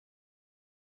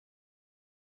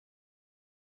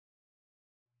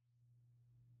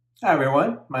Hi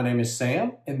everyone, my name is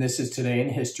Sam, and this is Today in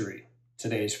History.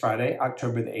 Today is Friday,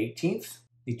 October the 18th,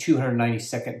 the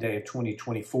 292nd day of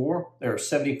 2024. There are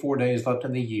 74 days left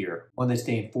in the year. On this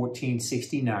day in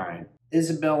 1469,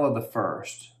 Isabella I,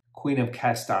 Queen of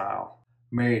Castile,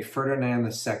 married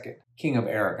Ferdinand II, King of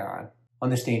Aragon. On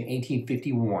this day in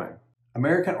 1851,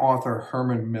 American author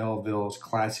Herman Melville's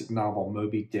classic novel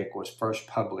Moby Dick was first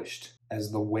published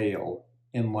as The Whale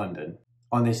in London.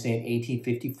 On this day in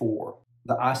 1854,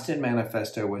 the Ostend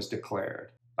Manifesto was declared,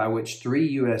 by which 3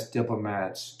 U.S.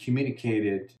 diplomats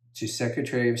communicated to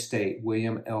Secretary of State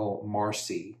William L.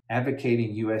 Marcy,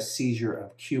 advocating U.S. seizure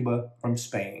of Cuba from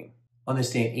Spain. On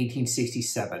this day in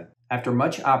 1867, after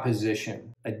much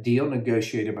opposition, a deal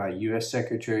negotiated by U.S.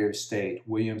 Secretary of State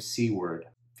William Seward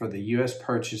for the U.S.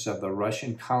 purchase of the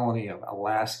Russian colony of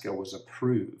Alaska was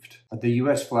approved. The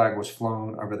U.S. flag was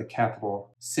flown over the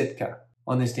capital, Sitka.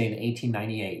 On this day in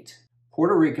 1898,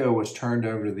 Puerto Rico was turned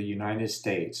over to the United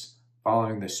States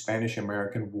following the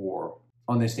Spanish-American War.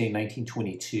 On this day in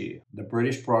 1922, the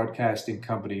British Broadcasting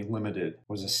Company Limited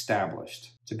was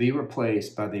established to be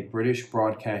replaced by the British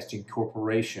Broadcasting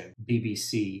Corporation,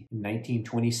 BBC, in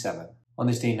 1927. On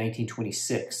this day in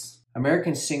 1926,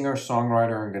 American singer,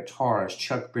 songwriter, and guitarist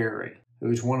Chuck Berry,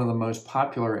 who is one of the most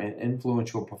popular and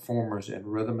influential performers in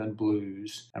rhythm and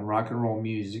blues and rock and roll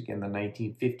music in the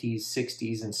 1950s,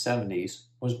 60s, and 70s,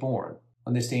 was born.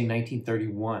 On this day in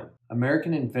 1931,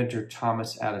 American inventor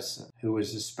Thomas Edison, who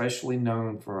was especially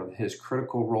known for his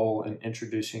critical role in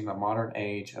introducing the modern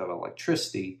age of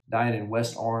electricity, died in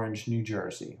West Orange, New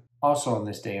Jersey. Also on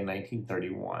this day in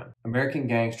 1931, American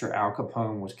gangster Al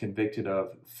Capone was convicted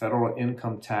of federal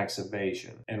income tax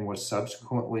evasion and was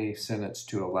subsequently sentenced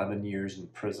to 11 years in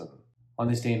prison. On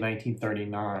this day in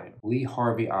 1939, Lee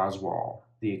Harvey Oswald,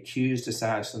 the accused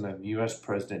assassin of U.S.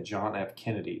 President John F.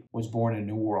 Kennedy, was born in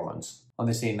New Orleans. On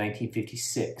this day in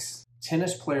 1956,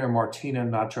 tennis player Martina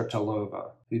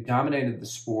Navratilova, who dominated the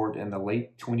sport in the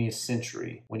late 20th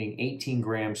century, winning 18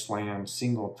 Grand Slam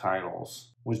single titles,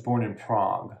 was born in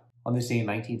Prague. On this day in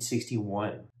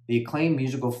 1961, the acclaimed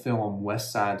musical film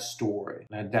West Side Story,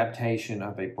 an adaptation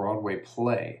of a Broadway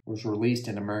play, was released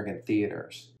in American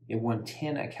theaters. It won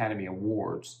 10 Academy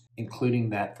Awards,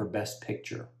 including that for Best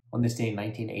Picture. On this day in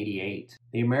 1988,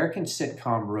 the American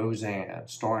sitcom Roseanne,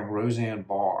 starring Roseanne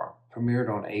Barr, premiered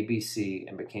on ABC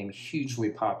and became hugely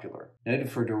popular, noted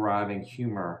for deriving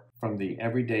humor from the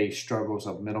everyday struggles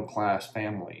of middle-class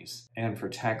families and for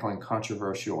tackling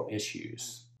controversial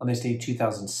issues. On this day in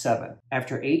 2007,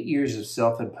 after 8 years of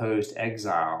self-imposed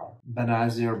exile,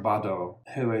 Benazir Bhutto,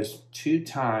 who was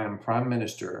two-time prime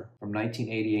minister from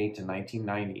 1988 to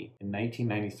 1990 and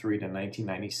 1993 to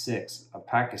 1996 of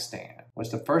Pakistan, was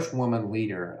the first woman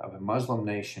leader of a Muslim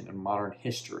nation in modern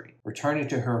history, returning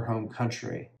to her home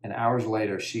country, and hours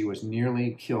later she was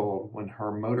nearly killed when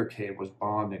her motorcade was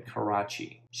bombed in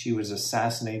Karachi. She was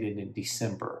assassinated in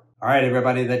December. All right,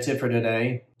 everybody, that's it for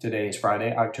today. Today is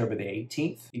Friday, October the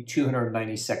 18th, the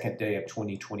 292nd day of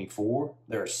 2024.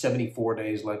 There are 74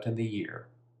 days left in the year.